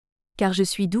car je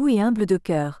suis doux et humble de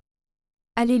cœur.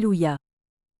 Alléluia.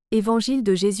 Évangile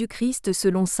de Jésus Christ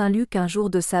selon saint Luc. Un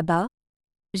jour de sabbat,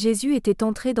 Jésus était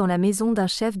entré dans la maison d'un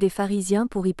chef des pharisiens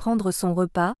pour y prendre son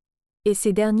repas, et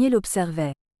ces derniers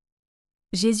l'observaient.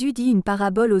 Jésus dit une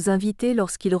parabole aux invités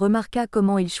lorsqu'il remarqua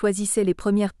comment ils choisissaient les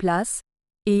premières places,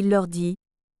 et il leur dit :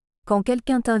 « Quand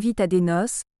quelqu'un t'invite à des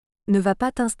noces, ne va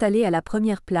pas t'installer à la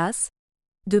première place,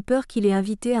 de peur qu'il ait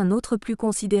invité un autre plus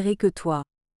considéré que toi.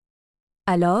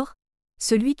 Alors,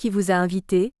 celui qui vous a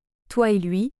invité, toi et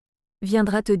lui,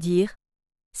 viendra te dire :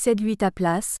 Cède-lui ta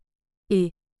place, et,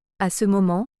 à ce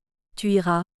moment, tu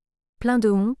iras, plein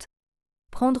de honte,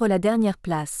 prendre la dernière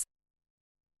place.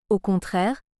 Au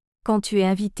contraire, quand tu es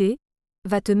invité,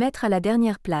 va te mettre à la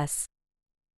dernière place.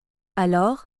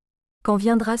 Alors, quand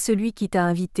viendra celui qui t'a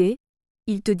invité,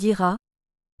 il te dira :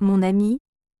 Mon ami,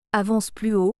 avance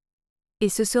plus haut, et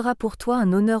ce sera pour toi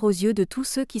un honneur aux yeux de tous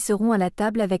ceux qui seront à la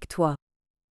table avec toi.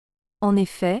 En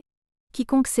effet,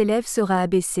 quiconque s'élève sera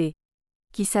abaissé,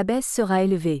 qui s'abaisse sera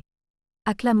élevé.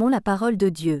 Acclamons la parole de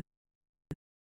Dieu.